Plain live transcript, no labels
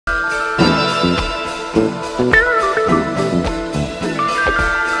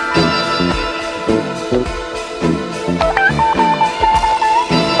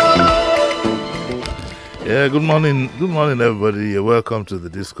Good morning, everybody. Welcome to the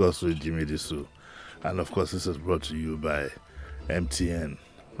Discourse with Jimi Disu. And of course, this is brought to you by MTN.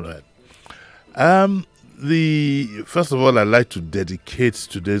 Right. First of all, I'd like to dedicate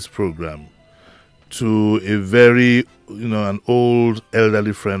today's program to a very, an old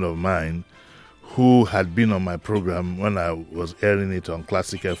elderly friend of mine who had been on my program when I was airing it on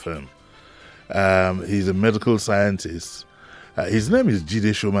Classic FM. He's a medical scientist. His name is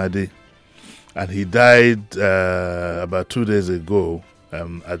Dike Chukwumerije, and he died about 2 days ago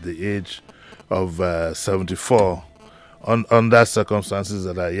at the age of 74 under circumstances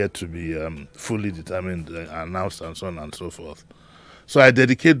that are yet to be fully determined, announced, and so on and so forth. So I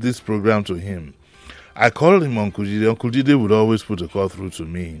dedicate this program to him. I called him Uncle Jide. Uncle Jide would always put a call through to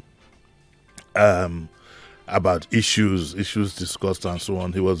me about issues discussed and so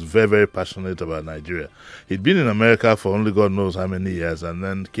on. He was very, very passionate about Nigeria. He'd been in America for only God knows how many years, and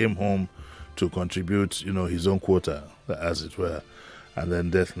then came home to contribute, his own quota, as it were, and then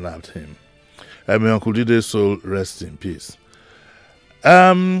death nabbed him. Uncle Jide's soul rest in peace.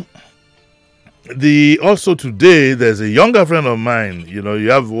 Also today, there's a younger friend of mine. You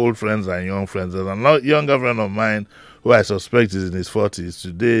have old friends and young friends. There's a younger friend of mine who I suspect is in his 40s.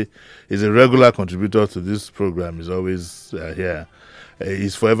 Today is a regular contributor to this program. He's always here.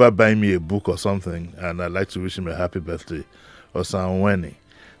 He's forever buying me a book or something, and I'd like to wish him a happy birthday, Osanweni.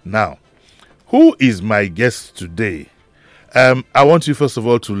 Now, who is my guest today? I want you, first of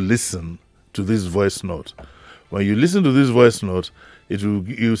all, to listen to this voice note. When you listen to this voice note,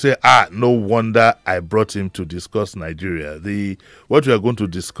 you say, no wonder I brought him to discuss Nigeria. What we are going to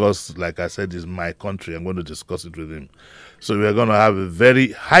discuss, like I said, is my country. I'm going to discuss it with him. So we are going to have a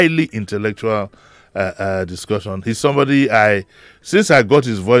very highly intellectual discussion. He's somebody since I got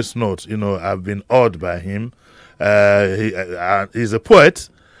his voice note, I've been awed by him. He's a poet,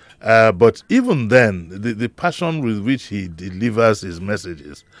 but even then, the passion with which he delivers his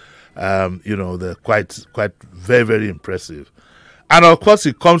messages, they're quite very, very impressive. And of course,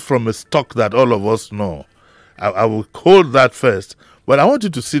 it comes from a stock that all of us know. I will hold that first, but I want you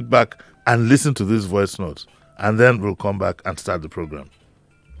to sit back and listen to this voice note, and then we'll come back and start the program.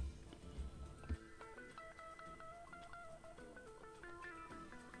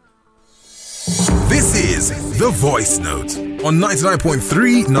 This is The Voice Note on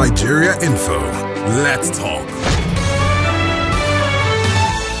 99.3 Nigeria Info. Let's talk.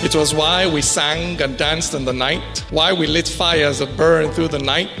 It was why we sang and danced in the night, why we lit fires that burned through the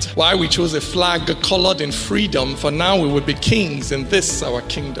night, why we chose a flag colored in freedom, for now we would be kings in this our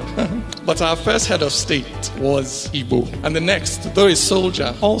kingdom. But our first head of state was Igbo, and the next, though a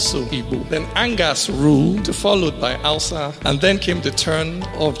soldier, also Igbo. Then Angas ruled, followed by Hausa, and then came the turn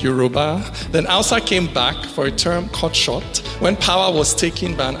of Yoruba. Then Hausa came back for a term cut short, when power was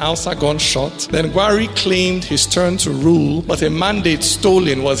taken by an Hausa gunshot. Then Gwari claimed his turn to rule, but a mandate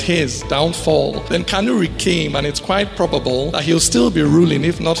stolen was his downfall. Then Kanuri came, and it's quite probable that he'll still be ruling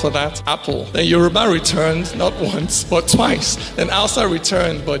if not for that apple. Then Yoruba returned, not once, but twice. Then Hausa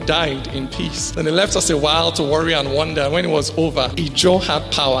returned, but died in peace. Then he left us a while to worry and wonder. When it was over, Ijo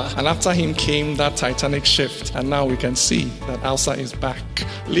had power, and after him came that titanic shift. And now we can see that Hausa is back,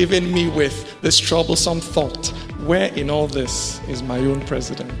 leaving me with this troublesome thought: where in all this is my own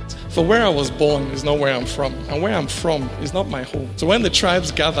president? For where I was born is not where I'm from, and where I'm from is not my home. So when the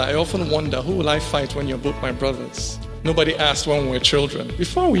tribes gather, I often wonder, who will I fight when you're both my brothers? Nobody asked when we were children,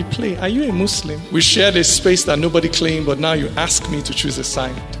 before we play, are you a Muslim? We shared a space that nobody claimed, but now you ask me to choose a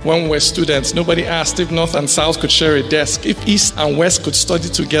side. When we were students, nobody asked if North and South could share a desk, if East and West could study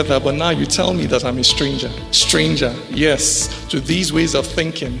together, but now you tell me that I'm a stranger. Stranger, yes, to these ways of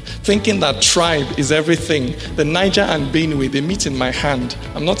thinking that tribe is everything. The Niger and Benue, they meet in my hand.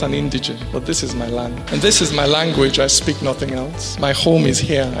 I'm not an indigent, but this is my land. And this is my language, I speak nothing else. My home is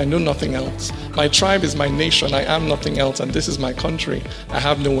here, I know nothing else. My tribe is my nation, I am nothing else, and this is my country. I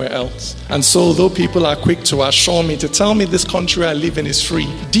have nowhere else. And so, though people are quick to assure me, to tell me this country I live in is free,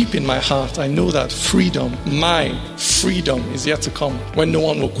 deep in my heart, I know that freedom, my freedom, is yet to come, when no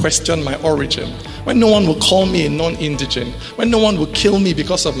one will question my origin, when no one will call me a non-indigent, when no one will kill me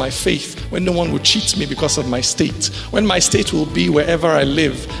because of my faith, when no one will cheat me because of my state, when my state will be wherever I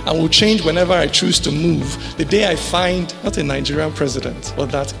live and will change whenever I choose to move, the day I find not a Nigerian president,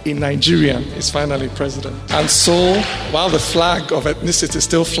 but that a Nigerian is finally president. And so, while the flag of ethnicity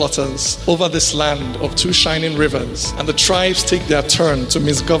still flutters over this land of two shining rivers, and the tribes take their turn to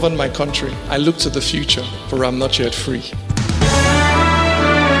misgovern my country, I look to the future, for I'm not yet free.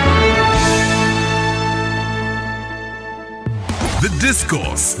 The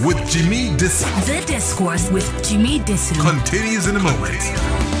Discourse with Jimi Disu. The Discourse with Jimi Disu Continues in a moment.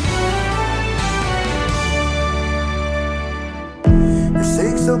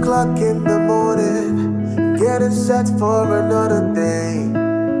 o'clock in the morning, getting set for another day.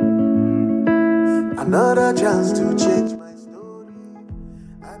 Another chance to change my story.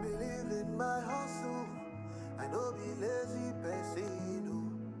 I believe in my hustle. I know be lazy person.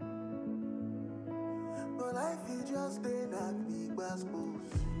 But life is just a not big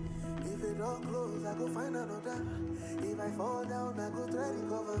basketballs. If it don't close, I go find another. If I fall down, I go try to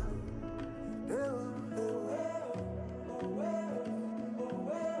cover.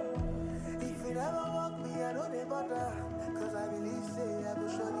 If it ever walk me, I know they bother. Cause I believe say I go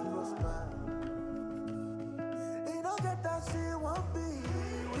surely prosper. They don't get that shit won't be.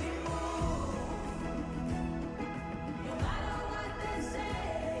 We move. No matter what they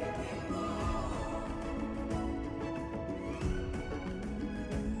say, we move.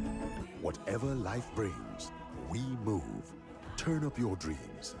 Whatever life brings, we move. Turn up your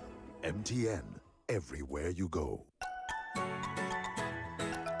dreams. MTN, everywhere you go.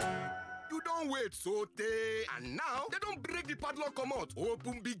 Wait, so they and now they don't break the padlock come out.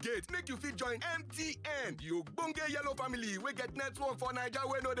 Open big gate, make you fit join MTN. You bonge yellow family, we get network for Nigeria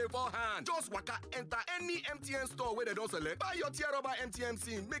where no they for hand. Just waka enter any MTN store where they don't select. Buy your tier rubber MTN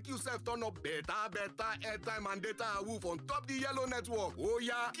SIM, make yourself turn up better airtime and data woof on top the yellow network. Oh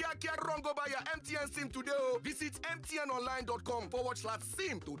yeah, kia run go buy your MTN SIM today. Visit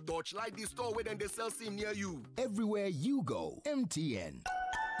mtnonline.com/SIM to touch like the store where they sell SIM near you. Everywhere you go, MTN.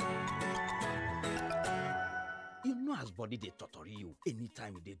 You know as body they torture you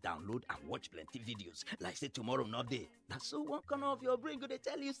anytime they download and watch plenty videos. Like say tomorrow not day. That's so one corner of your brain go they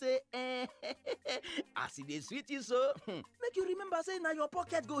tell you say as it is sweet you so make you remember say now your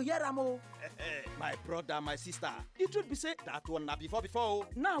pocket go here amo. My brother, my sister. The truth be say that one na before.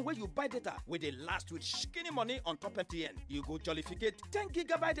 Now when you buy data with the last with skinny money on top MTN, you go jollificate 10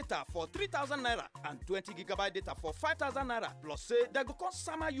 gigabyte data for 3,000 naira and 20 gigabyte data for 5,000 naira. Plus say they go come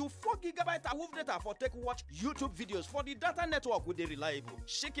summer you 4 gigabyte of data for take watch YouTube videos for the data network with the reliable.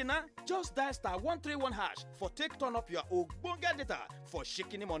 Shikina, just dial *131# for take turn up your ogbonge data for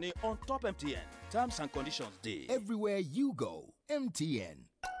shaking money on top MTN. Terms and conditions dey. Everywhere you go, MTN.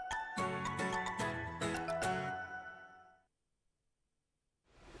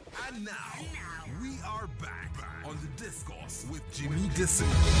 And now, we are back on the Discourse with Jimi Disu.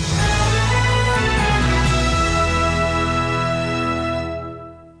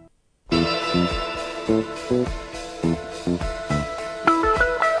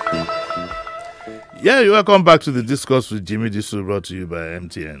 Yeah, you're welcome back to the Discourse with Jimi Disu, brought to you by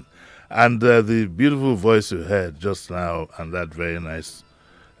MTN. And the beautiful voice you heard just now and that very nice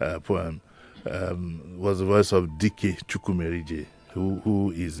poem was the voice of Dike Chukwumerije,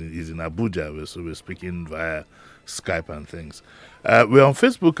 who is in Abuja, so we're speaking via Skype and things. We're on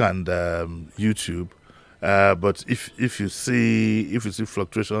Facebook and YouTube, but if you see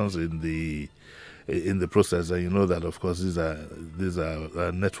fluctuations in the process, then you know that of course these are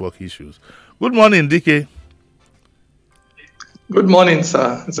network issues. Good morning, Dike. Good morning,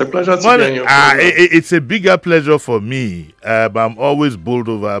 sir. It's a pleasure to be on your program. It's a bigger pleasure for me. But I'm always bowled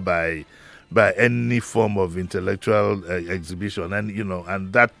over by any form of intellectual exhibition,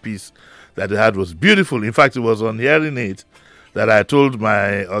 and that piece that they had was beautiful. In fact, it was on hearing it that I told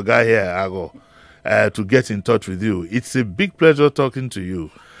my Oga here, Ago, to get in touch with you. It's a big pleasure talking to you.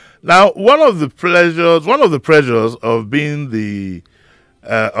 Now, one of the pressures of being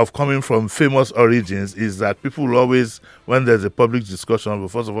of coming from famous origins is that people will always, when there's a public discussion, will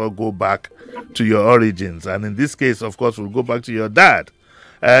first of all go back to your origins, and in this case, of course, we'll go back to your dad.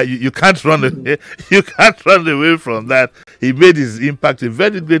 You can't run away. You can't run away from that. He made his impact, a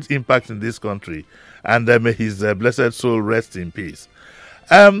very great impact in this country, and may his blessed soul rest in peace.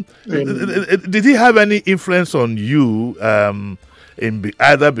 Did he have any influence on you in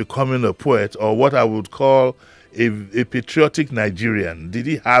either becoming a poet or what I would call a patriotic Nigerian? Did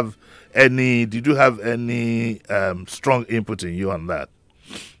you have any strong input in you on that?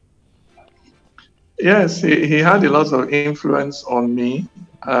 Yes, he had a lot of influence on me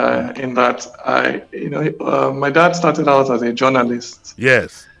in that my dad started out as a journalist.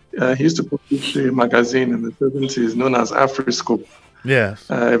 Yes. He used to publish a magazine in the 70s known as Afriscope. Yes.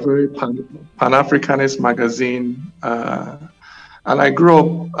 A very Pan-Africanist magazine. And I grew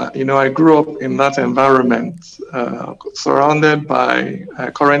up in that environment, surrounded by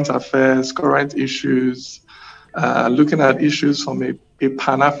current affairs, current issues, looking at issues from a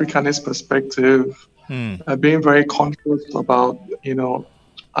Pan-Africanist perspective, being very conscious about,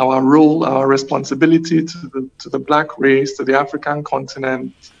 our role, our responsibility to the Black race, to the African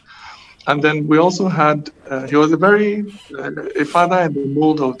continent. And then we also had, he was a father in the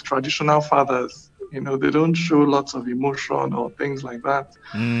mold of traditional fathers They don't show lots of emotion or things like that.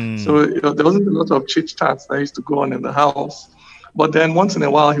 So there wasn't a lot of chit chats that used to go on in the house. But then once in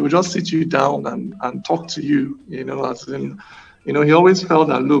a while, he would just sit you down and talk to you, as in, he always felt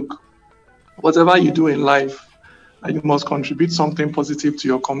that, look, whatever you do in life, you must contribute something positive to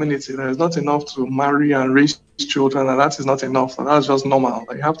your community. There is not enough to marry and raise children, and that is not enough. And that's just normal.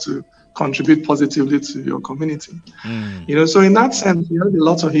 You have to contribute positively to your community. So in that sense, he had a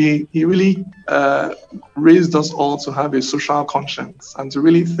lot of, he really raised us all to have a social conscience and to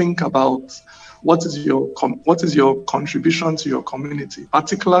really think about what is your contribution to your community,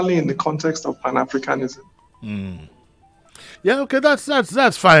 particularly in the context of Pan-Africanism. Yeah, okay,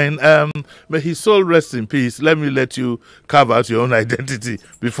 that's fine. May his soul rest in peace. Let me let you carve out your own identity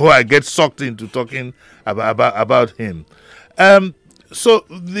before I get sucked into talking about him. So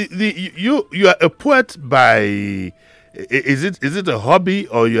you are a poet by, is it a hobby,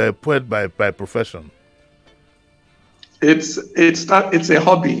 or you are a poet by profession? It's a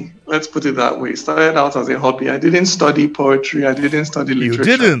hobby. Let's put it that way. It started out as a hobby. I didn't study poetry. I didn't study literature.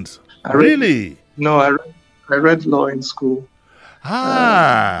 You didn't? Really? No, I read law in school. Look,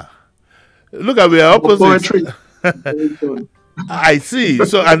 we are opposite. Poetry. I see.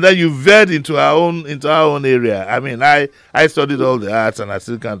 So, and then you veered into our own area. I mean, I studied all the arts, and I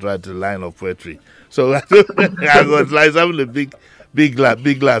still can't write a line of poetry. So I was like having a big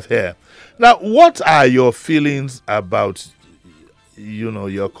laugh here. Now, what are your feelings about,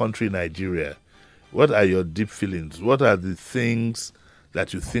 your country, Nigeria? What are your deep feelings? What are the things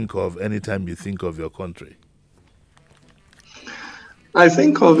that you think of anytime you think of your country? I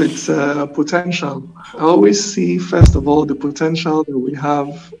think of its potential. I always see, first of all, the potential that we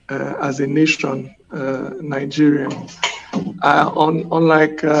have as a nation, Nigeria.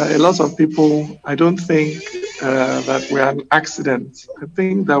 Unlike a lot of people, I don't think that we're an accident. I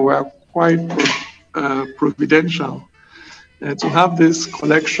think that we're quite providential to have this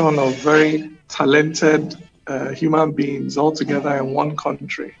collection of very talented human beings all together in one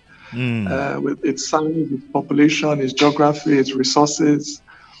country. With its size, its population, its geography, its resources.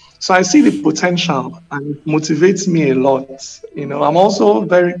 So I see the potential, and it motivates me a lot. I'm also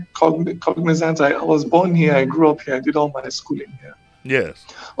very cognizant. I was born here, I grew up here, I did all my schooling here. Yes.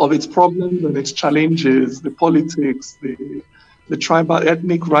 Of its problems and its challenges, the politics, the tribal,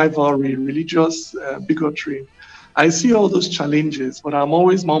 ethnic rivalry, religious bigotry. I see all those challenges, but I'm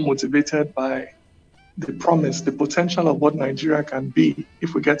always more motivated by the promise, the potential of what Nigeria can be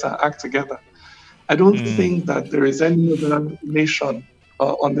if we get our act together. I don't think that there is any other nation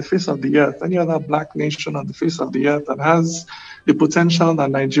on the face of the earth, any other black nation on the face of the earth that has the potential that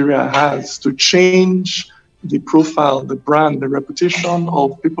Nigeria has to change the profile, the brand, the reputation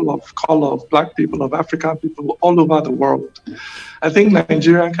of people of color, of black people, of African people all over the world. I think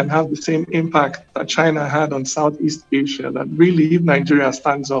Nigeria can have the same impact that China had on Southeast Asia, that really, if Nigeria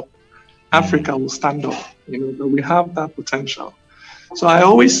stands up, Africa will stand up, that we have that potential. So I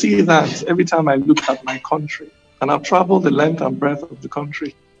always see that every time I look at my country, and I've traveled the length and breadth of the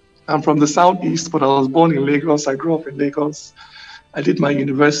country. I'm from the Southeast, but I was born in Lagos. I grew up in Lagos. I did my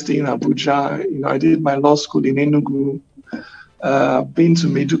university in Abuja. I did my law school in Enugu. Been to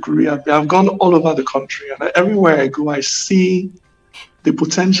Maiduguri. I've gone all over the country, and everywhere I go, I see the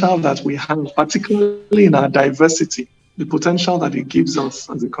potential that we have, particularly in our diversity, the potential that it gives us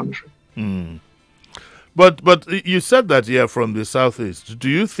as a country. But you said that you're from the Southeast. Do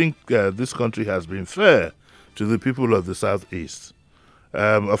you think this country has been fair to the people of the Southeast?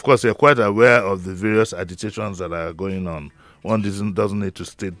 Of course, you're quite aware of the various agitations that are going on. One doesn't need to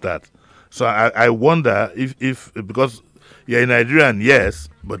state that. So I wonder if because you're a Nigerian, yes,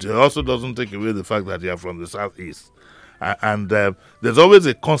 but it also doesn't take away the fact that you're from the Southeast. And there's always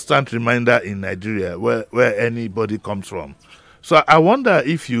a constant reminder in Nigeria where anybody comes from. So I wonder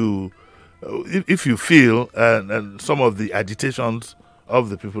if you feel and some of the agitations of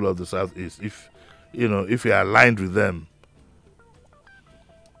the people of the Southeast, if you're aligned with them.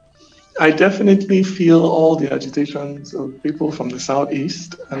 I definitely feel all the agitations of people from the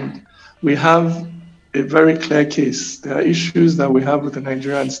Southeast, and we have a very clear case. There are issues that we have with the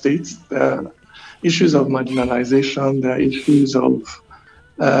Nigerian state. There are issues of marginalization. There are issues of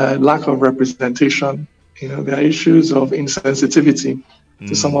lack of representation. There are issues of insensitivity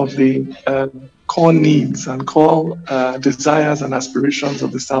to some of the core needs and core desires and aspirations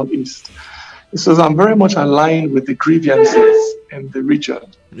of the Southeast. So I'm very much aligned with the grievances in the region.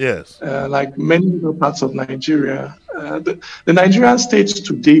 Yes. Like many other parts of Nigeria, the Nigerian state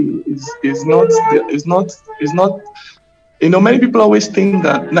today is not. Many people always think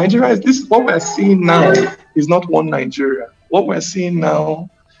that Nigeria is what we're seeing now is not one Nigeria. What we're seeing now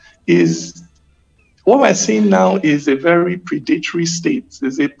is what we're seeing now is a very predatory state,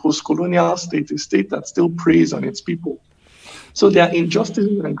 is a post-colonial state, a state that still preys on its people. So there are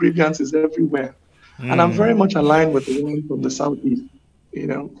injustices and grievances everywhere. And I'm very much aligned with the one from the Southeast. You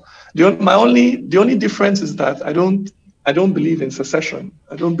know, the only difference is that I don't believe in secession.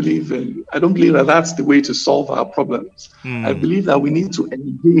 I don't believe that that's the way to solve our problems. I believe that we need to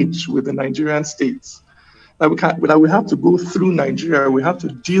engage with the Nigerian states. That we have to go through Nigeria. We have to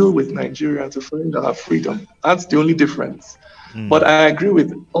deal with Nigeria to find our freedom. That's the only difference. But I agree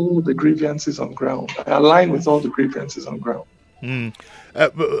with all the grievances on ground. I align with all the grievances on ground.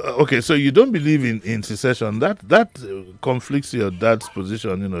 Okay, so you don't believe in secession. That conflicts your dad's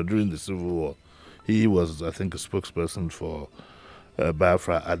position, during the Civil War. He was, I think, a spokesperson for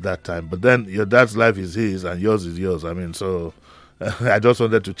Biafra at that time. But then your dad's life is his and yours is yours. I mean, so I just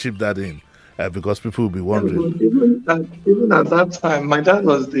wanted to chip that in because people will be wondering. Even at that time, my dad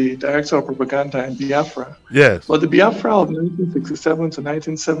was the director of propaganda in Biafra. Yes. But the Biafra of 1967 to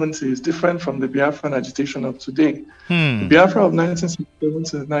 1970 is different from the Biafran agitation of today. The Biafra of 1967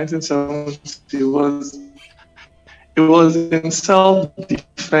 to 1970 was in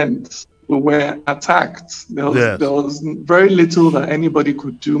self-defense. We were attacked. There was very little that anybody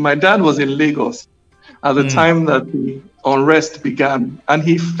could do. My dad was in Lagos at the time that the unrest began, and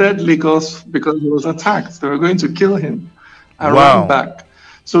he fled Lagos because he was attacked. They were going to kill him and ran back.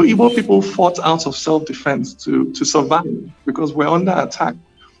 So Igbo people fought out of self-defense to survive because we're under attack.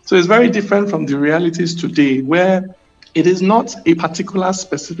 So it's very different from the realities today, where it is not a particular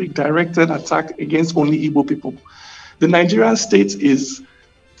specific directed attack against only Igbo people. The Nigerian state is,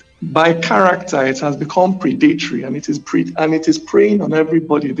 by character, it has become predatory, and it is preying on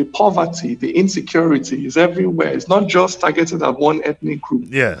everybody. The poverty, the insecurity is everywhere. It's not just targeted at one ethnic group.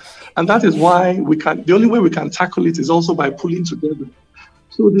 Yes. And that is why the only way we can tackle it is also by pulling together.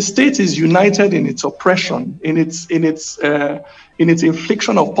 So the state is united in its oppression, in its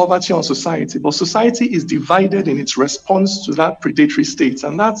infliction of poverty on society, but society is divided in its response to that predatory state,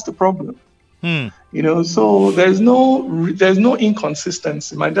 and that's the problem. So there's no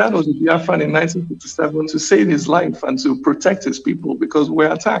inconsistency. My dad was a Biafran in 1957 to save his life and to protect his people because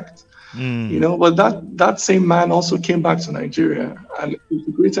we're attacked. But that same man also came back to Nigeria and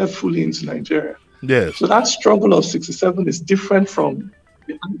integrated fully into Nigeria. Yes. So that struggle of 67 is different from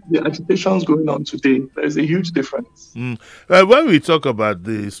the agitations going on today. There's a huge difference. When we talk about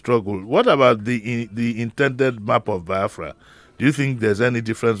the struggle, what about the intended map of Biafra? Do you think there's any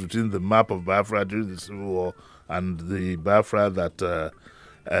difference between the map of Biafra during the Civil War and the Biafra that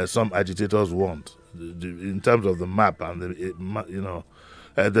some agitators want in terms of the map? And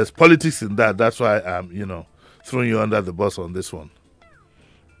there's politics in that. That's why I'm throwing you under the bus on this one.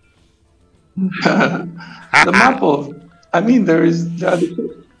 The map of,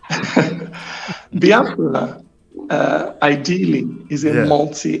 Biafra ideally is a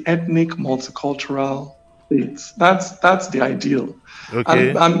multi-ethnic, multicultural state. That's the ideal.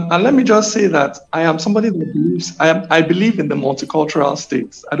 Okay. And let me just say that I am somebody that believes, I believe in the multicultural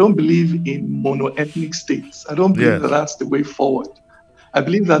states. I don't believe in mono-ethnic states. I don't believe that that's the way forward. I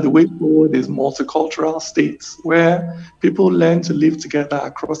believe that the way forward is multicultural states where people learn to live together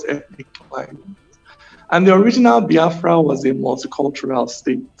across ethnic lines. And the original Biafra was a multicultural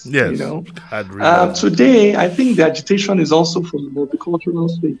state. Yes. Today, I think the agitation is also for a multicultural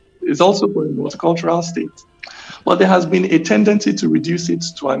state. But there has been a tendency to reduce it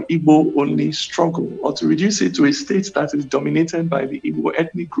to an Igbo-only struggle, or to reduce it to a state that is dominated by the Igbo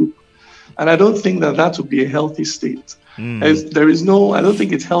ethnic group. And I don't think that would be a healthy state. I don't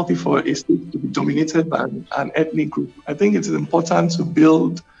think it's healthy for a state to be dominated by an ethnic group. I think it is important to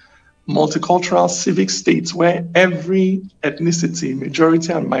build multicultural civic states where every ethnicity,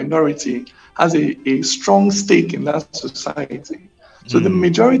 majority and minority, has a strong stake in that society. So the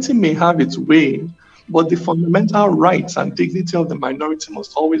majority may have its way, but the fundamental rights and dignity of the minority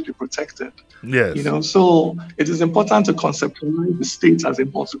must always be protected. Yes. So it is important to conceptualize the state as a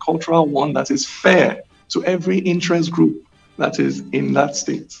multicultural one that is fair to every interest group that is in that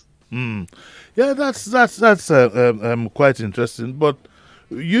state. Yeah, that's quite interesting. But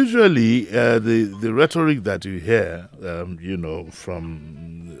usually, the rhetoric that you hear,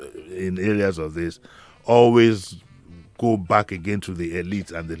 from in areas of this, always go back again to the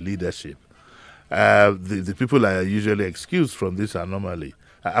elite and the leadership. The people are usually excused from this anomaly.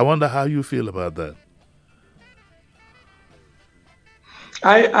 I wonder how you feel about that.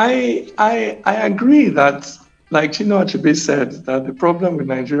 I agree that, like Chinua Achebe said, that the problem with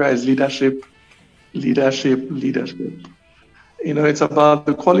Nigeria is leadership. It's about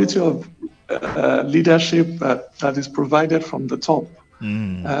the quality of leadership that is provided from the top.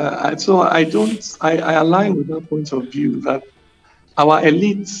 So I align with that point of view that our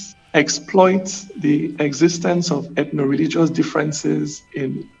elites exploit the existence of ethno-religious differences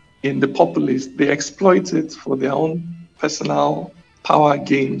in the populace. They exploit it for their own personal power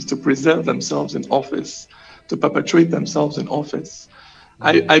games to preserve themselves in office, to perpetuate themselves in office.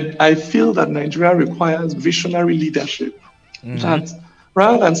 I feel that Nigeria requires visionary leadership that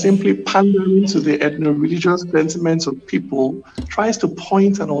rather than simply pandering to the ethno-religious sentiments of people, tries to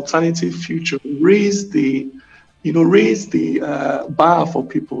point an alternative future, raise the bar for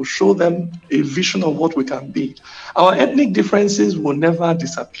people, show them a vision of what we can be. Our ethnic differences will never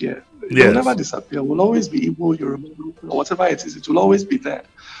disappear. They will never disappear. We'll always be Igbo, Yoruba, or whatever it is. It will always be there.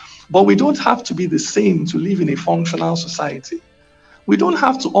 But we don't have to be the same to live in a functional society. We don't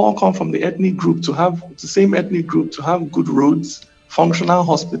have to all come from the ethnic group to have the same ethnic group to have good roads, functional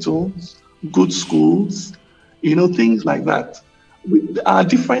hospitals, good schools, things like that. Our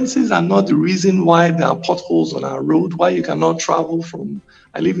differences are not the reason why there are potholes on our road, why you cannot travel from,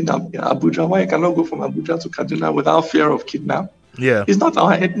 I live in Abuja, why you cannot go from Abuja to Kaduna without fear of kidnap. Yeah. It's not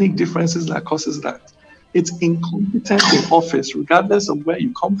our ethnic differences that causes that. It's incompetence in office, regardless of where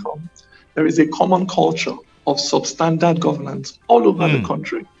you come from. There is a common culture of substandard governance all over the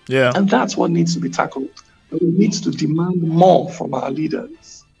country. Yeah. And that's what needs to be tackled. We need to demand more from our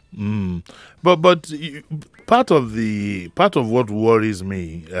leaders. But part of what worries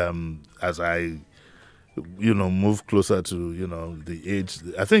me as I move closer to the age,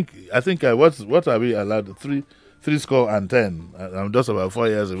 I think what are we allowed, three score and 10. I'm just about 4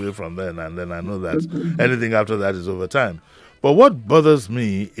 years away from then, and then I know that anything after that is over time. But what bothers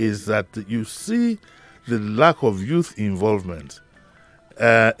me is that you see the lack of youth involvement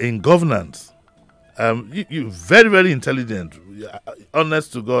in governance. You're very, very intelligent.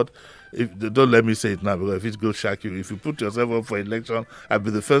 Honest to God, don't let me say it now, because if it goes shock you, if you put yourself up for election, I'll be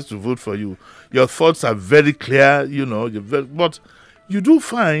the first to vote for you. Your thoughts are very clear, but you do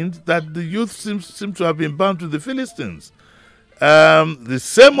find that the youth seem to have been bound to the Philistines. The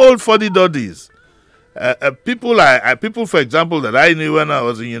same old fuddy-duddies. People, for example, that I knew when I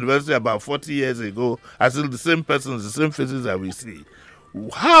was in university about 40 years ago, are still the same persons, the same faces that we see.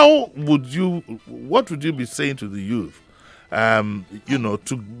 What would you be saying to the youth,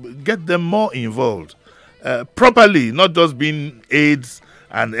 to get them more involved properly, not just being aides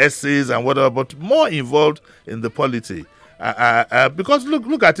and essays and whatever, but more involved in the polity? Because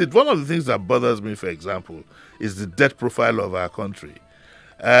look at it. One of the things that bothers me, for example, is the debt profile of our country.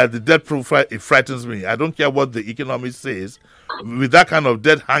 The debt profile, it frightens me. I don't care what the economist says. With that kind of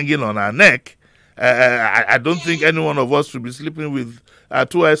debt hanging on our neck, I don't think any one of us should be sleeping with our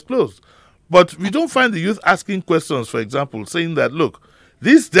 2 eyes closed. But we don't find the youth asking questions, for example, saying that, look,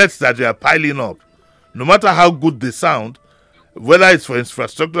 these debts that we are piling up, no matter how good they sound, whether it's for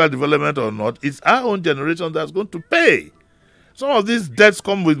infrastructural development or not, it's our own generation that's going to pay. Some of these debts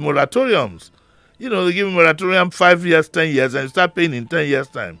come with moratoriums. They give a moratorium 5 years, 10 years, and you start paying in 10 years'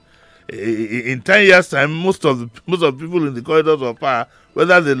 time. In 10 years' time, most of the people in the corridors of power,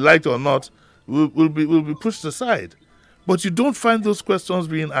 whether they like it or not, will be pushed aside. But you don't find those questions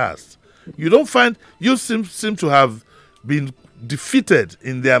being asked. You seem to have been defeated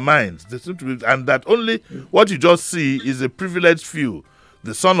in their minds. They seem to be, and that only what you just see is a privileged few,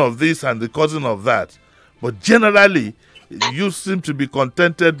 the son of this and the cousin of that. But generally, you seem to be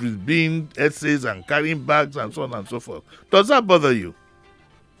contented with being essays and carrying bags and so on and so forth. Does that bother you?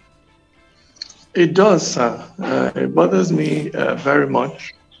 It does, sir. It bothers me very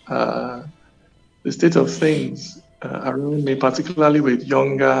much. The state of things around me, particularly with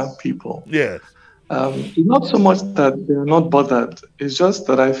younger people. Yes. Not so much that they're not bothered. It's just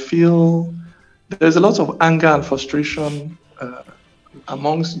that I feel there's a lot of anger and frustration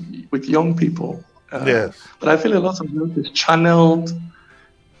with young people. Yes. But I feel a lot of youth is channeled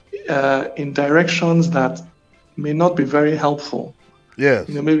in directions that may not be very helpful. Yes.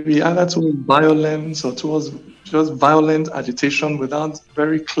 Maybe either towards violence or towards just violent agitation without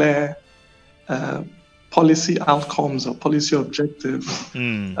very clear policy outcomes or policy objectives.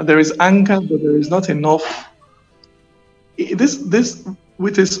 And there is anger, but there is not enough. This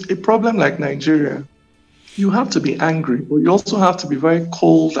with a problem like Nigeria, you have to be angry, but you also have to be very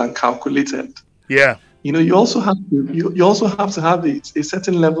cold and calculated. Yeah. You also have to have a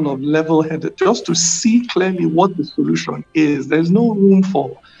certain level of level-headed just to see clearly what the solution is. There's no room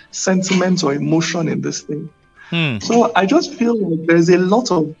for sentiment or emotion in this thing. So I just feel like there's a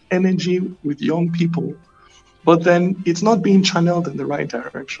lot of energy with young people, but then it's not being channeled in the right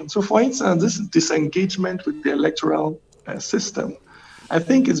direction. So for instance, this disengagement with the electoral system, I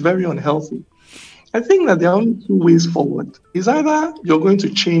think is very unhealthy. I think that there are only two ways forward. Is either you're going to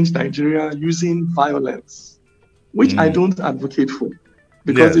change Nigeria using violence, which I don't advocate for,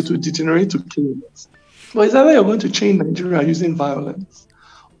 because it will degenerate to chaos. But it's either you're going to change Nigeria using violence,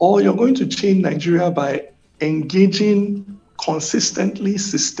 or you're going to change Nigeria by engaging consistently,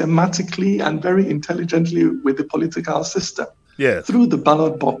 systematically, and very intelligently with the political system through the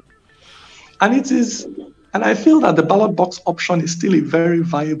ballot box. And I feel that the ballot box option is still a very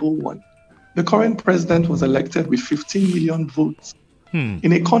viable one. The current president was elected with 15 million votes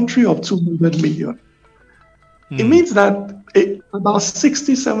in a country of 200 million. It means that about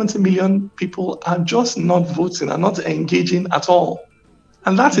 60, 70 million people are just not voting, are not engaging at all.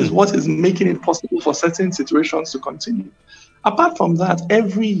 And that is what is making it possible for certain situations to continue. Apart from that,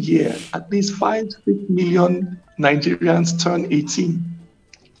 every year, at least 5, 6 million Nigerians turn 18.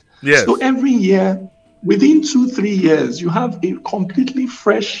 Yes. So every year, within 2-3 years, you have a completely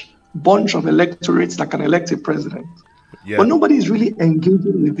fresh bunch of electorates that can elect a president. Yeah. But nobody is really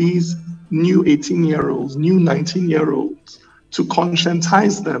engaging with these new 18-year-olds, new 19-year-olds, to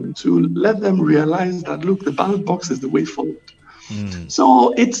conscientize them, to let them realize that, look, the ballot box is the way forward.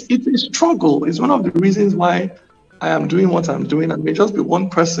 So it's a struggle. It's one of the reasons why I am doing what I'm doing. I may just be one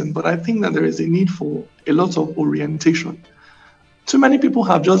person, but I think that there is a need for a lot of orientation. Too many people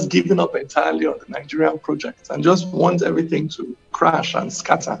have just given up entirely on the Nigerian project and just want everything to crash and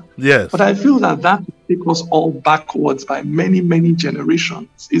scatter. Yes. But I feel that will take us all backwards by many, many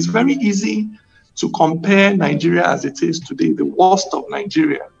generations. It's very easy to compare Nigeria as it is today, the worst of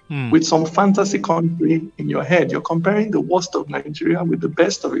Nigeria, with some fantasy country in your head. You're comparing the worst of Nigeria with the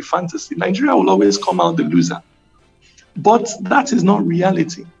best of a fantasy. Nigeria will always come out the loser. But that is not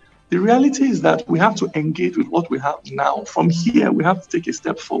reality. The reality is that we have to engage with what we have now. From here, we have to take a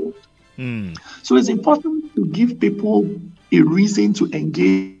step forward. So it's important to give people a reason to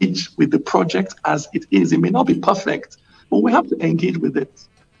engage with the project as it is. It may not be perfect, but we have to engage with it.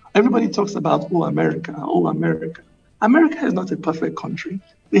 Everybody talks about, oh, America, oh, America. America is not a perfect country.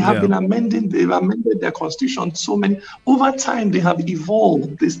 They have been they've amended their constitution so many. Over time, they have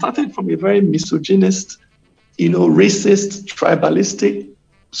evolved. They started from a very misogynist, racist, tribalistic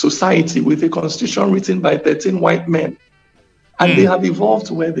society with a constitution written by 13 white men. And they have evolved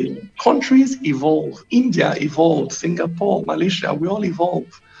to where countries evolve. India evolved, Singapore, Malaysia, we all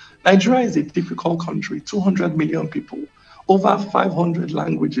evolve. Nigeria is a difficult country, 200 million people, over 500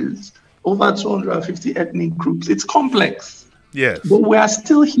 languages, over 250 ethnic groups. It's complex. Yes. But we are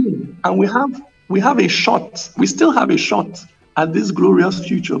still here, and we have a shot. We still have a shot at this glorious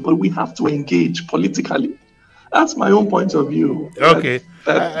future, but we have to engage politically. That's my own point of view. Okay.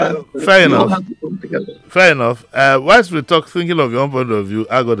 Fair enough. Fair enough. Whilst we talk, thinking of your own point of view,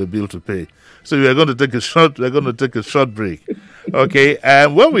 I got a bill to pay. So we're going to take a short break. Okay.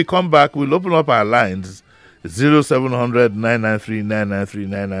 And when we come back, we'll open up our lines 0700 993 993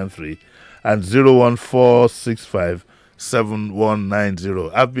 993 and 01465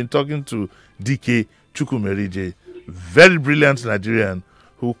 7190. I've been talking to Dike Chukwumerije, very brilliant Nigerian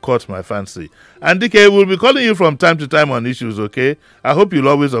who caught my fancy. And Dike, we'll be calling you from time to time on issues, okay? I hope you'll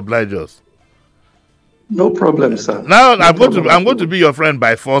always oblige No problem, sir. Now I'm going to be your friend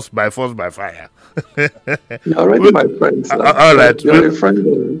by force, by fire. You're already my friend, sir. All right. You're a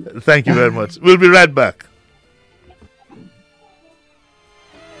friend. Thank you very much. We'll be right back.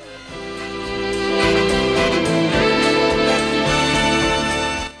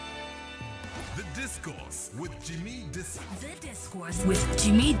 With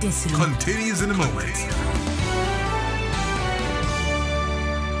Jimi Disu continues in a moment.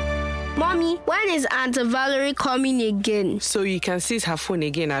 Mommy, when is Aunt Valerie coming again? So you can see her phone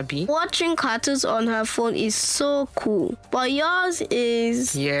again, Abby. Watching cartoons on her phone is so cool, but yours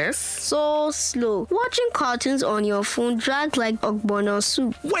is so slow. Watching cartoons on your phone drags like ogbono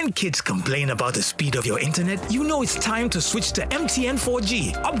soup. When kids complain about the speed of your internet, you know it's time to switch to MTN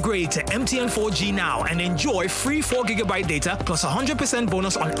 4G. Upgrade to MTN 4G now and enjoy free 4GB data plus 100%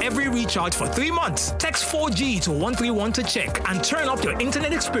 bonus on every recharge for 3 months. Text 4G to 131 to check and turn up your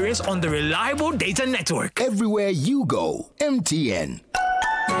internet experience on the reliable data network. Everywhere you go, MTN.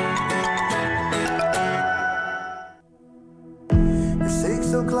 It's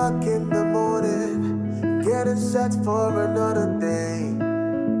 6 o'clock in the morning, getting set for another day.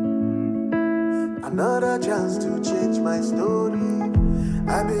 Another chance to change my story.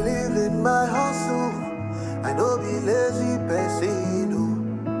 I believe in my hustle. I know be lazy person,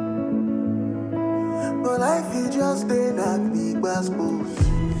 but life is just a knock big basketballs.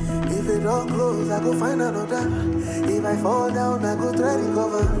 If it don't close, I go find another. If I fall down, I go try to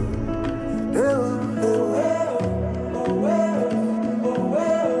recover.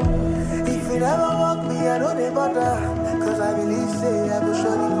 If it ever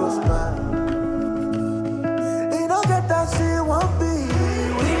prosper. You don't get that shit won't be.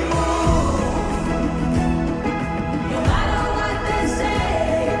 We move. No matter what they say,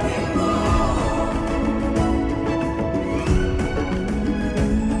 we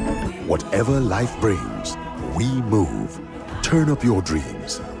move. Whatever life brings, we move. Turn up your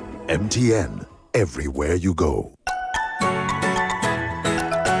dreams. MTN, everywhere you go.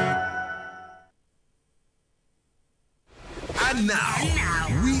 And now,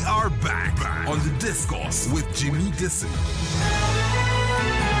 we are back on the Discourse with Jimi Disu.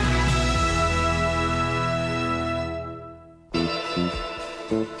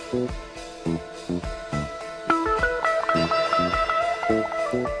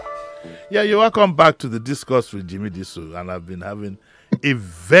 Yeah, you're welcome back to the Discourse with Jimi Disu, and I've been having a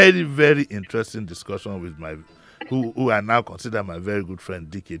very, very interesting discussion with my, who I now consider my very good friend,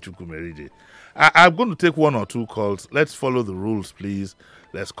 Dike Chukwumerije. I'm going to take one or two calls. Let's follow the rules, please.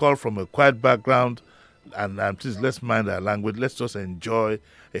 Let's call from a quiet background, and please let's mind our language. Let's just enjoy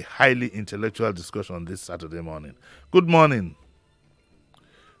a highly intellectual discussion this Saturday morning. Good morning.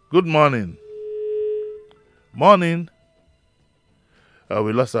 Good morning. Morning. Oh,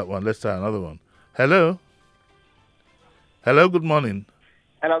 we lost that one. Let's try another one. Hello. Hello, good morning.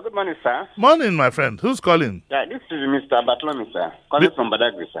 Hello, good morning, sir. Morning, my friend. Who's calling? Yeah, this is Mr. Bartolome, sir. Calling from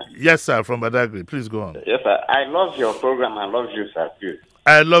Badagry, sir. Yes, sir, from Badagry. Please go on. Yes, sir. I love your program. I love you, sir. Please.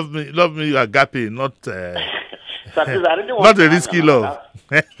 I love me, agape, not sir, please, I really want not a risky love.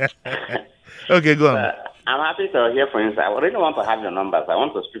 Okay, go on. I'm happy to hear from you, sir. I really want to have your numbers. I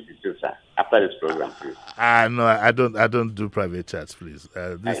want to speak with you, sir, after this program, please. No, I don't do private chats, please.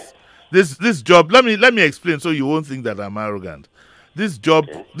 This job. Let me explain so you won't think that I'm arrogant. This job,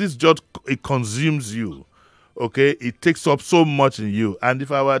 it consumes you. Okay, it takes up so much in you, and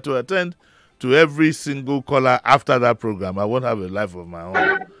if I were to attend to every single caller after that program, I won't have a life of my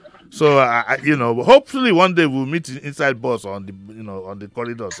own. So hopefully one day we'll meet inside boss on the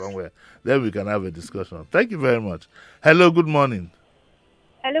corridor somewhere. Then we can have a discussion. Thank you very much. Hello, good morning.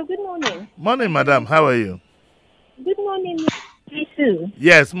 Hello, good morning. Morning, madam. How are you? Good morning, Disu.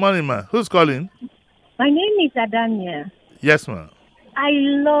 Yes, morning, ma. Who's calling? My name is Adania. Yes, ma. I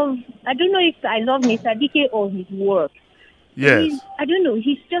don't know if I love Mr. Dike or his work. Yes. I don't know,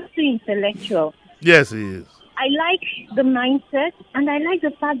 he's just too intellectual. Yes, he is. I like the mindset, and I like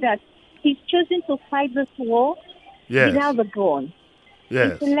the fact that he's chosen to fight this war without the gun.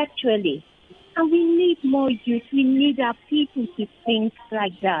 Yes. Intellectually. And we need more youth. We need our people to think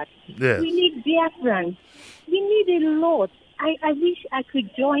like that. Yes. We need Biafrans. We need a lot. I wish I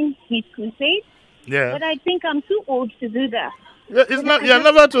could join his crusade. Yeah. But I think I'm too old to do that. Yeah, you're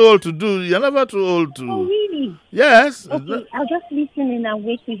never too old to do. You're never too old to. Oh, really? Yes. Okay, I'll just listen and I'll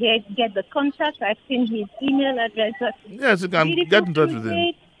wait to get the contact. I've seen his email address. Yes, you can get in touch with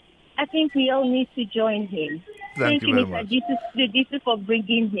him. I think we all need to join him. Thank you very much. Mr. Disu, for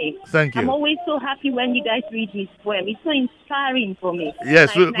bringing him. Thank you. I'm always so happy when you guys read his poem. It's so inspiring for me.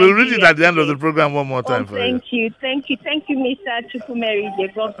 Yes, we'll read it at the end of the program one more time for you. Thank you, Mr.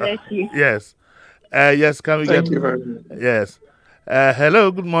 Chukwumerije. God bless you. Yes. Yes, can we Thank you very much. Yes.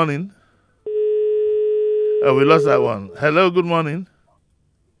 Hello, good morning. Oh, we lost that one. Hello, good morning.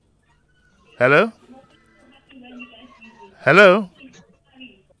 Hello? Hello?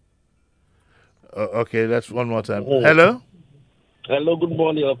 Oh, okay, that's one more time. Hello? Hello, good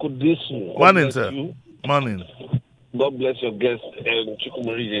morning. Morning, sir. Morning. God bless your guest,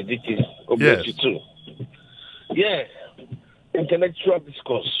 Chukwumerije Dike. God bless you too. Yeah, intellectual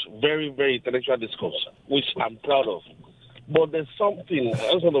discourse. Very, very intellectual discourse, which I'm proud of. But there's something,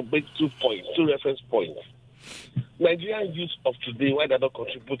 I just want to make 2 reference points. Nigerian youth of today, why they're not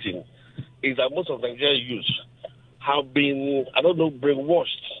contributing, is that most of Nigerian youth have been,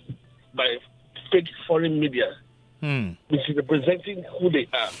 brainwashed by fake foreign media, which is representing who they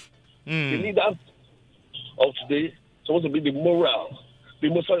are. The leaders of today supposed to be the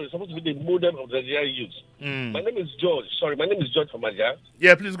supposed to be the model of Nigerian youth. My name is George. My name is George from Aja.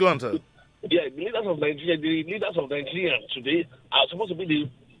 Yeah, please go on, sir. Yeah, the leaders of Nigeria today are supposed to be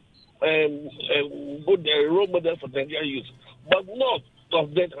the good role model for Nigerian youth, but not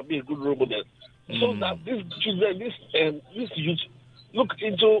of them can be a good role model. So that these children, this youth, look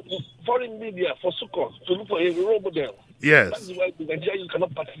into foreign media for succor to look for a role model. Yes. That is why the Nigerian youth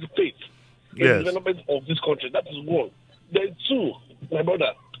cannot participate in the development of this country. That is one. Then two, my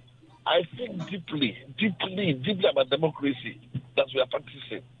brother, I think deeply about democracy that we are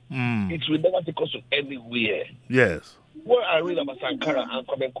practicing. It will never take us to anywhere. Yes. What I read about Sankara and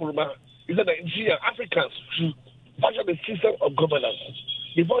Kwame Nkrumah is that Nigeria, Africans should fashion a system of governance.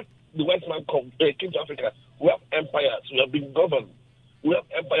 Before the white man came to Africa, we have empires, we have been governed. we have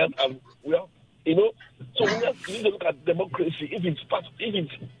empires, and we have, so we need to look at democracy. If it's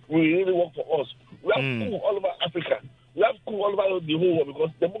will really work for us. We have coup all over Africa. We have coup all over the whole world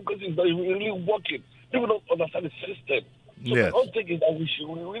because democracy is not really working. People don't understand the system. So the whole thing is that we should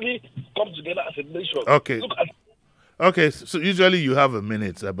really come together as a nation. Okay. Okay. So usually you have a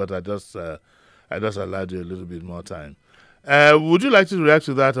minute, but I just allowed you a little bit more time. Would you like to react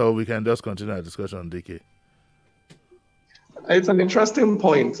to that, or we can just continue our discussion on Dike? It's an interesting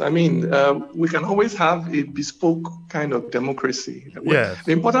point. I mean, we can always have a bespoke kind of democracy. Yes.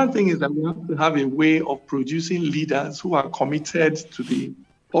 The important thing is that we have to have a way of producing leaders who are committed to the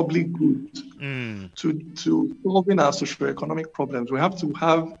public good, to solving our socioeconomic problems. We have to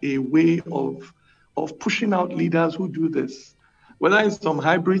have a way of pushing out leaders who do this. Whether it's some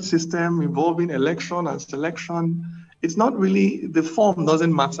hybrid system involving election and selection, it's not really, the form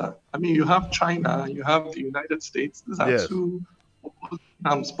doesn't matter. I mean, you have China, you have the United States. These are two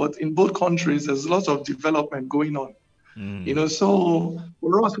arms, but in both countries, there's lots of development going on. So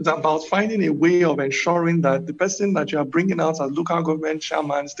for us, it's about finding a way of ensuring that the person that you are bringing out as local government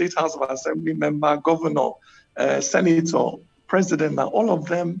chairman, state house of assembly member, governor, senator, president, that all of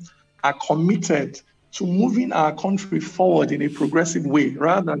them are committed to moving our country forward in a progressive way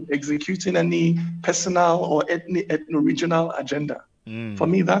rather than executing any personal or ethno-regional agenda. For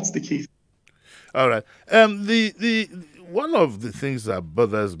me, that's the key. All right. The one of the things that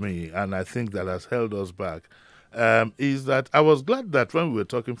bothers me, and I think that has held us back, is that I was glad that when we were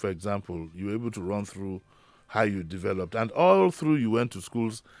talking, for example, you were able to run through how you developed, and all through you went to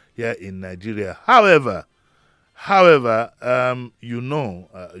schools here in Nigeria. However, you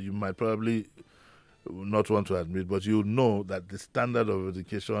might probably not want to admit, but you know that the standard of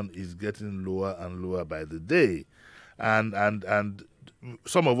education is getting lower and lower by the day, and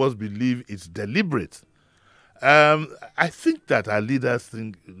some of us believe it's deliberate. I think that our leaders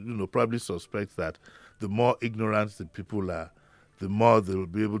probably suspect that the more ignorant the people are, the more they'll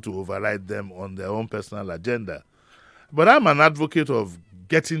be able to override them on their own personal agenda. But I'm an advocate of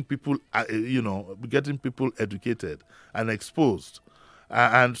getting people, educated and exposed.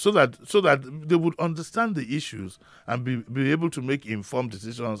 And so that they would understand the issues and be able to make informed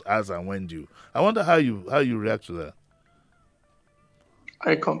decisions as and when due. I wonder how you react to that.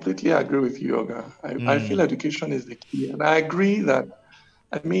 I completely agree with you, Oga. I feel education is the key, and I agree that.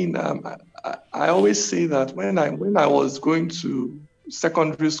 I mean, I always say that when I was going to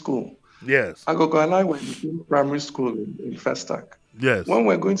secondary school, yes, Agogo and I went to primary school in Festac. Yes. When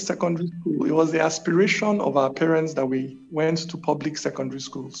we were going to secondary school, it was the aspiration of our parents that we went to public secondary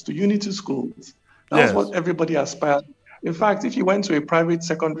schools, to unity schools. That's what everybody aspired. In fact, if you went to a private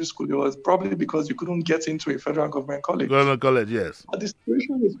secondary school, it was probably because you couldn't get into a federal government college. Government college, yes. But the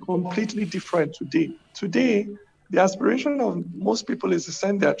situation is completely different today. Today, the aspiration of most people is to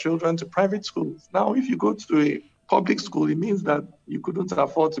send their children to private schools. Now, if you go to a public school, it means that you couldn't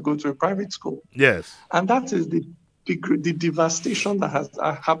afford to go to a private school. Yes. And that is the devastation that has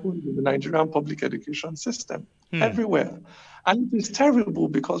happened in the Nigerian public education system everywhere. And it is terrible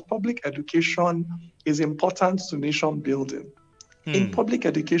because public education is important to nation building. In public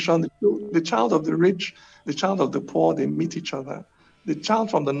education, the child of the rich, the child of the poor, they meet each other. The child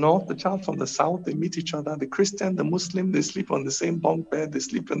from the north, the child from the south, they meet each other. The Christian, the Muslim, they sleep on the same bunk bed. They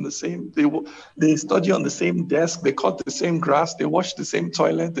sleep in the same, they study on the same desk. They cut the same grass. They wash the same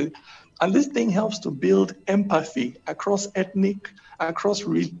toilet. And this thing helps to build empathy across ethnic, across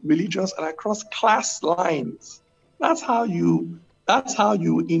religious, and across class lines. That's how you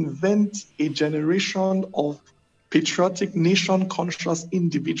invent a generation of patriotic, nation-conscious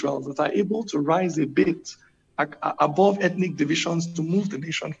individuals that are able to rise a bit above ethnic divisions to move the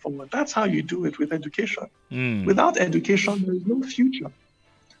nation forward. That's how you do it with education. Without education, there is no future.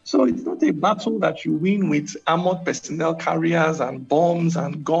 So it's not a battle that you win with armored personnel carriers and bombs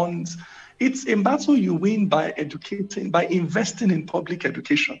and guns. It's a battle you win by educating, by investing in public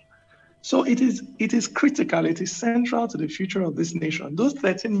education. So it is critical, it is central to the future of this nation. Those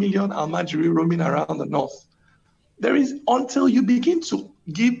 13 million Almajiri roaming around the north, there is, until you begin to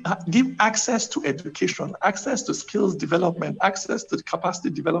give access to education, access to skills development, access to capacity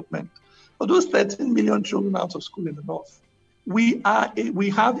development, for those 13 million children out of school in the north, we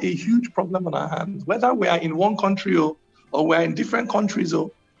have a huge problem on our hands, whether we are in one country or we are in different countries.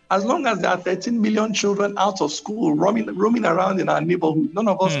 As long as there are 13 million children out of school roaming around in our neighborhood, none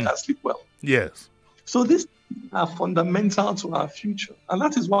of us can sleep well. Yes. So these are fundamental to our future. And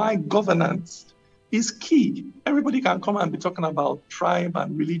that is why governance is key. Everybody can come and be talking about tribe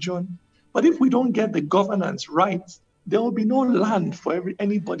and religion. But if we don't get the governance right, there will be no land for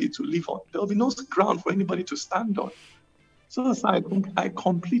anybody to live on. There will be no ground for anybody to stand on. So I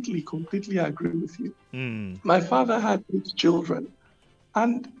completely agree with you. Mm. My father had 8 children,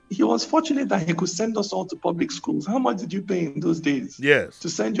 and he was fortunate that he could send us all to public schools. How much did you pay in those days? Yes. To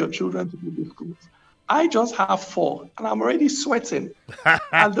send your children to public schools? I just have 4, and I'm already sweating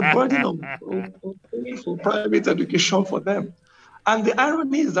at the burden of paying for private education for them. And the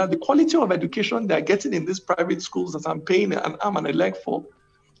irony is that the quality of education they're getting in these private schools that I'm paying an arm and a leg for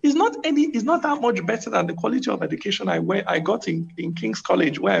is not that much better than the quality of education I got in King's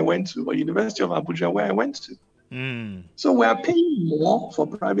College, where I went to, or University of Abuja, where I went to. Mm. So we are paying more for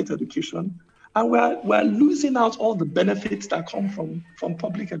private education, and we're losing out all the benefits that come from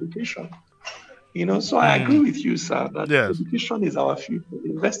public education. So I agree with you, sir, that education is our future.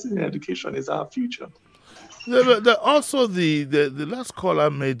 Investing in education is our future. Also, the last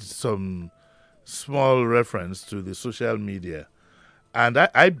caller made some small reference to the social media. And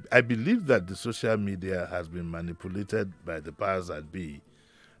I believe that the social media has been manipulated by the powers that be,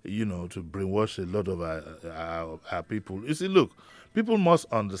 to brainwash a lot of our people. You see, look, people must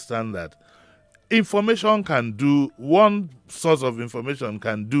understand that one source of information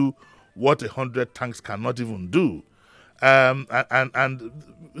can do what 100 tanks cannot even do. And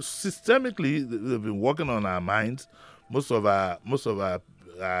systemically, they've been working on our minds. Most of our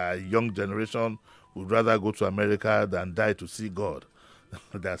young generation would rather go to America than die to see God.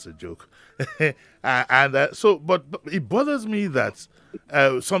 That's a joke. But it bothers me that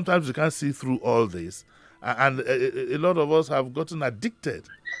sometimes you can't see through all this, and a lot of us have gotten addicted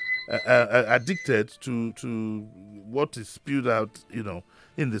to what is spewed out,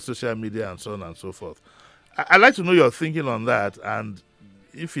 in the social media and so on and so forth. I'd like to know your thinking on that, and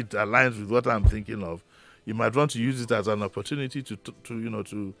if it aligns with what I'm thinking of, you might want to use it as an opportunity to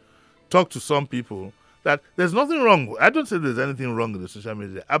talk to some people. That there's nothing wrong. I don't say there's anything wrong with the social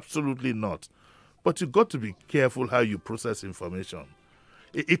media. Absolutely not. But you've got to be careful how you process information.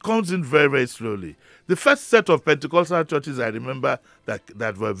 It comes in very, very slowly. The first set of Pentecostal churches I remember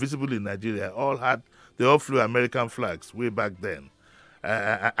that were visible in Nigeria they all flew American flags way back then.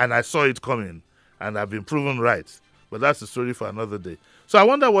 And I saw it coming, and I've been proven right. But that's a story for another day. So I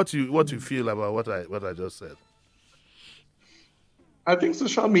wonder what you feel about what I just said. I think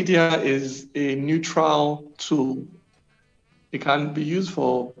social media is a neutral tool. It can be used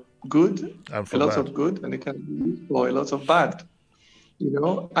for good, a lot of good, and it can be used for a lot of bad.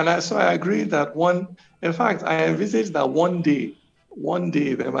 And I agree that in fact, I envisage that one day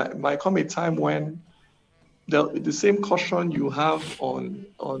there might come a time when the same caution you have on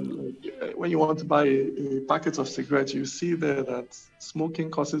when you want to buy a packet of cigarettes, you see there that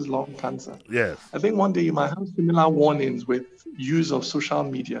smoking causes lung cancer. Yes. I think one day you might have similar warnings with use of social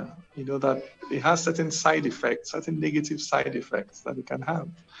media, that it has certain side effects, certain negative side effects that it can have.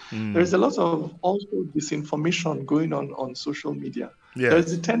 There's a lot of also disinformation going on social media. Yes.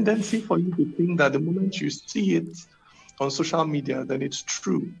 There's a tendency for you to think that the moment you see it on social media, then it's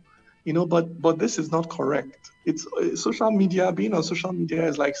true. But this is not correct. It's social media. Being on social media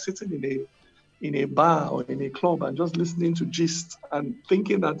is like sitting in a bar or in a club and just listening to gist and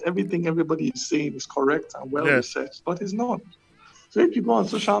thinking that everything everybody is saying is correct and well researched, but it's not. So if you go on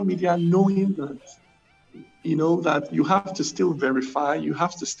social media knowing that, that you have to still verify, you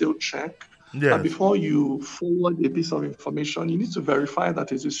have to still check, and before you forward a piece of information, you need to verify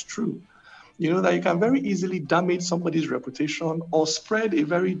that it is true. That you can very easily damage somebody's reputation or spread a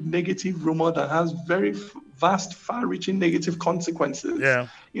very negative rumor that has very vast, far-reaching negative consequences. Yeah.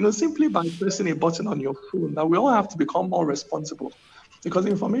 Simply by pressing a button on your phone. Now, we all have to become more responsible because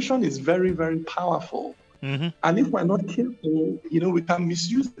information is very, very powerful. Mm-hmm. And if we're not careful, we can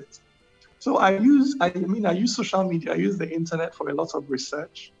misuse it. So I use social media, I use the internet for a lot of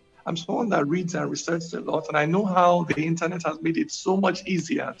research. I'm someone that reads and researches a lot, and I know how the internet has made it so much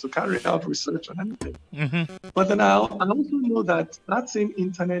easier to carry out research on anything. Mm-hmm. But then I also know that same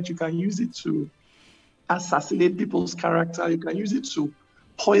internet, you can use it to assassinate people's character. You can use it to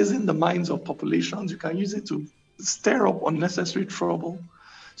poison the minds of populations. You can use it to stir up unnecessary trouble.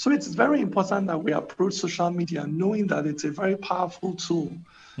 So it's very important that we approach social media knowing that it's a very powerful tool.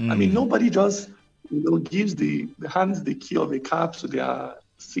 I mean, nobody just gives hands the key of a car to their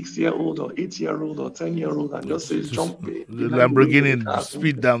 6-year-old or 8-year-old or 10-year-old and just says jump. The Lamborghini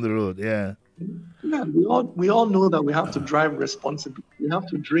speed down the road, yeah. Yeah, we all know that we have to drive responsibly. We have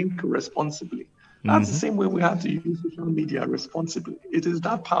to drink responsibly. That's the same way we have to use social media responsibly. It is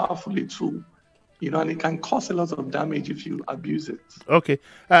that powerful a tool, and it can cause a lot of damage if you abuse it. Okay.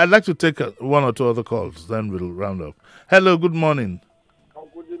 I'd like to take one or two other calls, then we'll round up. Hello, good morning.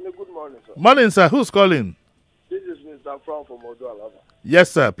 Good morning, sir. Morning, sir. Who's calling? This is Mr. Frank from Odo Alaba.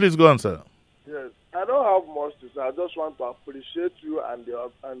 Yes, sir. Please go on, sir. Yes, I don't have much to say. I just want to appreciate you and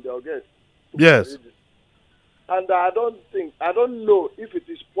your guest. Yes. And I don't know if it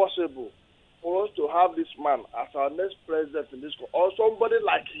is possible for us to have this man as our next president in this country, or somebody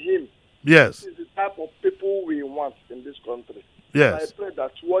like him. Yes. This is the type of people we want in this country. Yes. And I pray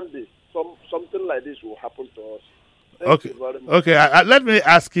that one day something like this will happen to us. Thank you very much. Okay, let me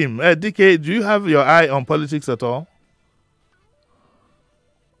ask him. Dike, do you have your eye on politics at all?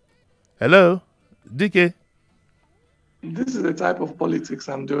 Hello? Dike? This is the type of politics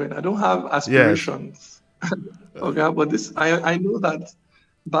I'm doing. I don't have aspirations. Yes. Okay, but I know that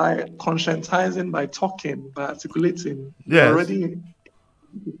by conscientizing, by talking, by articulating, you're already in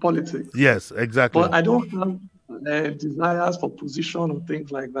politics. Yes, exactly. But I don't have desires for position or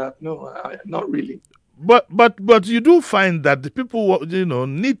things like that. No, not really. But you do find that the people,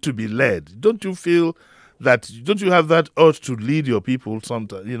 need to be led. Don't you feel that? Don't you have that urge to lead your people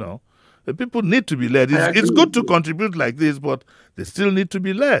sometimes? The people need to be led. It's good to contribute like this, but they still need to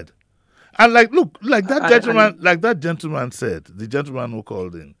be led. And like that gentleman said, the gentleman who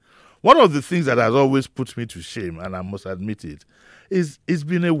called in, one of the things that has always put me to shame, and I must admit it, is it's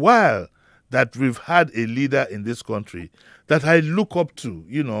been a while that we've had a leader in this country that I look up to.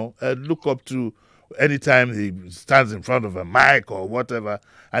 Anytime he stands in front of a mic or whatever,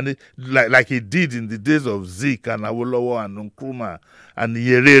 and like he did in the days of Zik and Awolowo and Nkrumah and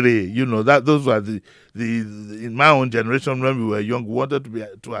Nyerere, those were the in my own generation when we were young, we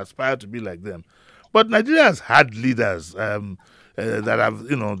wanted to aspire to be like them. But Nigeria has had leaders that have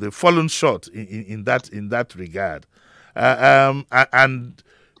they've fallen short in that regard, and.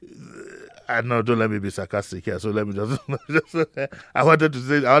 No, don't let me be sarcastic here. So let me just I wanted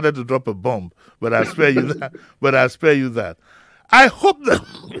to drop a bomb, but I'll spare you that. I hope that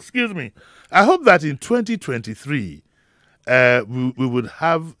excuse me. I hope that in 2023 we would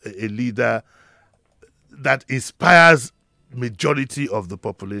have a leader that inspires majority of the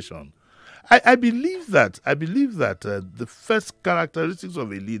population. I believe that the first characteristics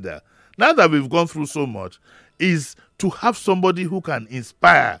of a leader, now that we've gone through so much, is to have somebody who can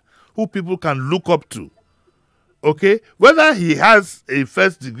inspire, who people can look up to. Okay? Whether he has a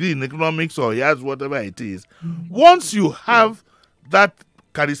first degree in economics or he has whatever it is, once you have that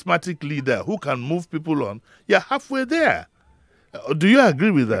charismatic leader who can move people on, you're halfway there. Do you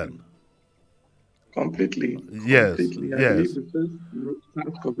agree with that? Completely. Yes. Completely. I believe the first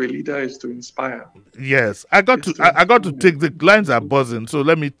task of a leader is to inspire. Yes. I got to take the lines are buzzing, so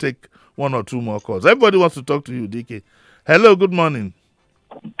let me take one or two more calls. Everybody wants to talk to you, Dike. Hello, good morning.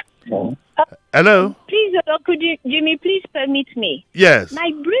 Hello? Please, Jimmy, please permit me. Yes.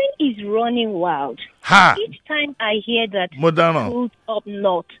 My brain is running wild. Ha! Each time I hear that Moderno. schools up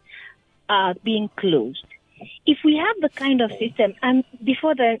north are being closed. If we have the kind of system, and please,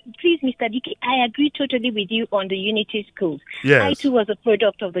 Mr. Dike, I agree totally with you on the Unity schools. Yes. I too was a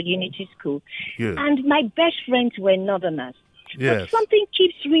product of the Unity school. Yes. And my best friends were Northerners. Yes. But something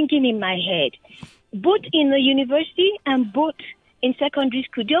keeps ringing in my head, both in the university and both in secondary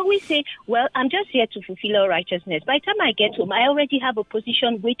school. They always say, well, I'm just here to fulfill all righteousness. By the time I get home, I already have a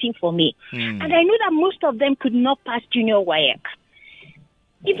position waiting for me. And I know that most of them could not pass junior WAEC.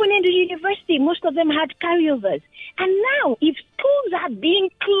 Even in the university, most of them had carryovers. And now, if schools are being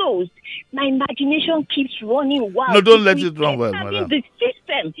closed, my imagination keeps running wild. No, don't let it run wild, madam. The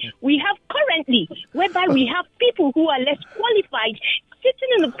system we have currently, whereby we have people who are less qualified sitting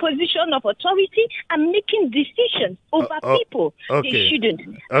in a position of authority and making decisions over people they shouldn't.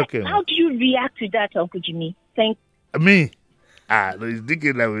 Okay. How do you react to that, Uncle Jimmy? Thank you. Me? No, it's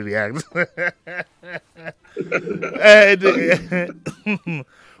thinking that will react.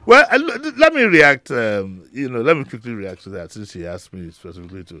 Well, let me react. Let me quickly react to that since she asked me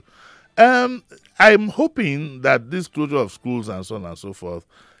specifically to. I'm hoping that this closure of schools and so on and so forth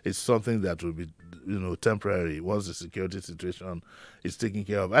is something that will be, temporary once the security situation is taken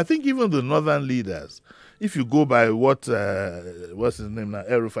care of. I think even the northern leaders, if you go by what's his name now,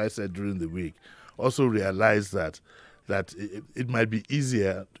 El-Rufai said during the week, also realize that it might be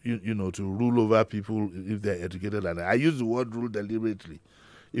easier, to rule over people if they're educated. And I use the word rule deliberately,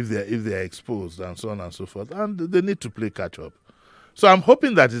 if they're exposed and so on and so forth. And they need to play catch up. So I'm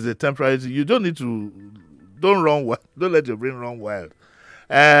hoping that it's a temporary. You don't need to, don't let your brain run wild.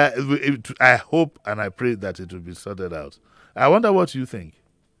 I hope and I pray that it will be sorted out. I wonder what you think.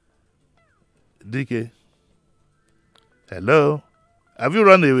 Dike? Hello? Have you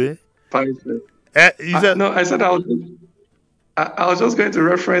run away? No, I said I was just going to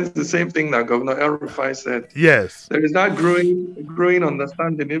reference the same thing that Governor El-Rufai said. Yes. There is that growing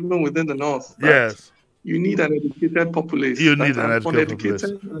understanding even within the North. Yes. You need an educated populace. You need an educated populace.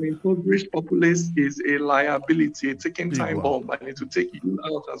 Uneducated and impoverished populace is a liability, a ticking time bomb, and it will take you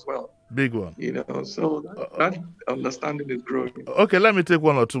out as well. Big one. So that understanding is growing. Okay, let me take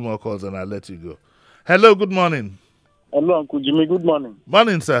one or two more calls and I'll let you go. Hello, good morning. Hello, Uncle Jimmy. Good morning.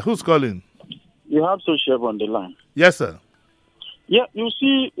 Morning, sir. Who's calling? You have Social on the line. Yes, sir. Yeah, you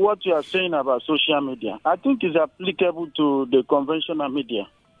see what you are saying about social media. I think it's applicable to the conventional media.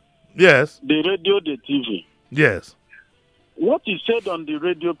 Yes. The radio, the TV. Yes. What is said on the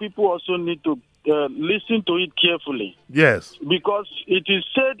radio, people also need to listen to it carefully. Yes. Because it is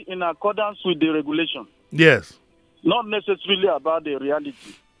said in accordance with the regulation. Yes. Not necessarily about the reality.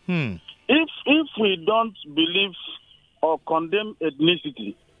 If we don't believe or condemn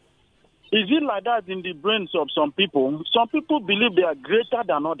ethnicity, is it like that in the brains of some people? Some people believe they are greater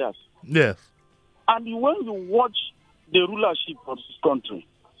than others. Yes. And when you watch the rulership of this country,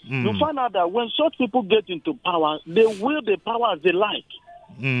 you find out that when such people get into power, they wield the power as they like.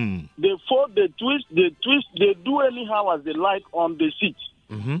 They fold, they twist, they do anyhow as they like on the seat.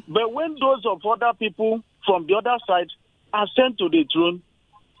 But when those of other people from the other side are sent to the throne,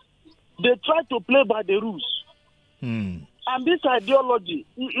 they try to play by the rules. And this ideology,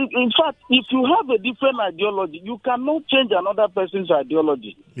 in fact, if you have a different ideology, you cannot change another person's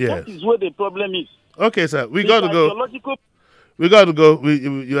ideology. Yes. That is where the problem is. Okay, sir. We got to go. We got to go.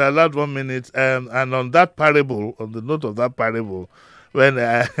 You are allowed 1 minute. And on that parable, on the note of that parable, when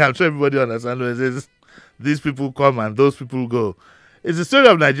I'm sure everybody understands when it says these people come and those people go. It's the story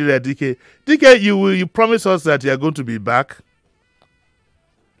of Nigeria, Dike. Dike, you promise us that you are going to be back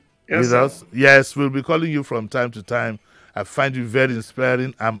with us. Yes, we'll be calling you from time to time. I find you very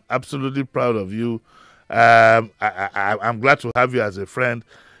inspiring. I'm absolutely proud of you. I'm glad to have you as a friend.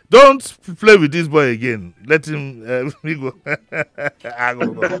 Don't play with this boy again. Let him go.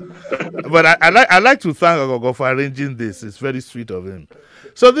 But I like to thank Agogo for arranging this. It's very sweet of him.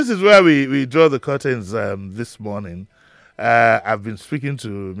 So this is where we draw the curtains this morning. I've been speaking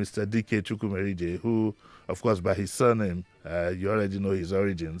to Mr. Dike Chukwumerije, who, of course, by his surname, you already know his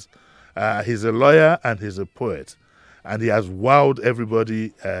origins. He's a lawyer and he's a poet. And he has wowed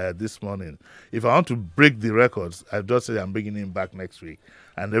everybody this morning. If I want to break the records, I'll just say I'm bringing him back next week.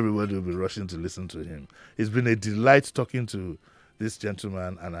 And everybody will be rushing to listen to him. It's been a delight talking to this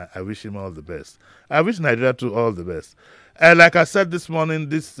gentleman, and I wish him all the best. I wish Nigeria too all the best. Like I said this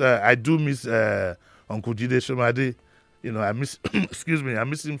morning, I do miss Uncle Jide Shomade. I miss, excuse me, I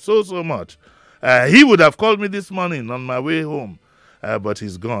miss him so much. He would have called me this morning on my way home, but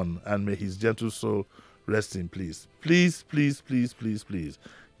he's gone, and may his gentle soul rest in peace. Please, please, please, please, please,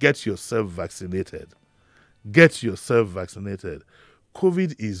 get yourself vaccinated. Get yourself vaccinated.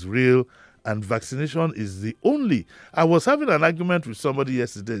 COVID is real, and vaccination is the only. I was having an argument with somebody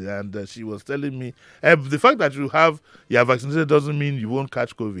yesterday, and she was telling me, the fact that you are vaccinated doesn't mean you won't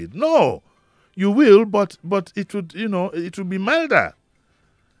catch COVID. No, you will, but it would, it will be milder.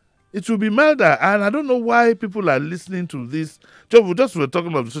 It will be milder, and I don't know why people are listening to this. Just we're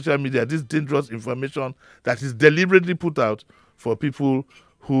talking about social media, this dangerous information that is deliberately put out for people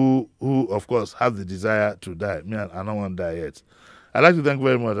who of course, have the desire to die. Me, I don't want to die yet. I'd like to thank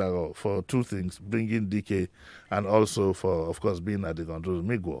very much for two things, bringing Dike and also for, of course, being at the controls.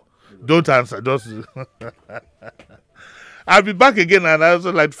 Miguel, don't answer. Just I'll be back again, and I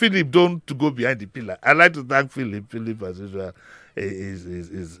also like Philip, don't to go behind the pillar. I'd like to thank Philip. Philip, as usual,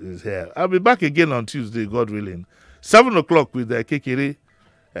 is here. I'll be back again on Tuesday, God willing. 7 o'clock with Kekere.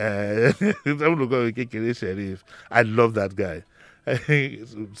 7 o'clock with Kekere Sheriff. I love that guy.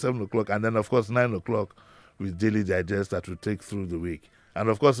 7 o'clock, and then, of course, 9 o'clock with Daily Digest that will take through the week. And,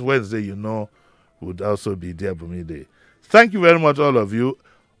 of course, Wednesday, would also be Diabumi Day. Thank you very much, all of you.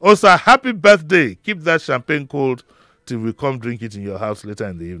 Also, happy birthday. Keep that champagne cold till we come drink it in your house later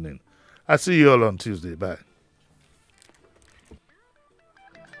in the evening. I'll see you all on Tuesday. Bye.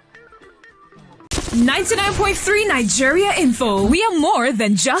 99.3 Nigeria Info. We are more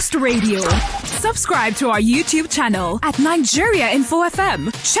than just radio. Subscribe to our YouTube channel at Nigeria Info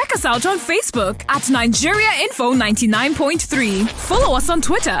FM. Check us out on Facebook at Nigeria Info 99.3. Follow us on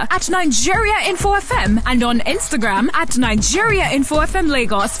Twitter at Nigeria Info FM and on Instagram at Nigeria Info FM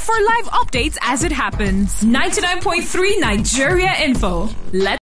Lagos for live updates as it happens. 99.3 Nigeria Info. Let's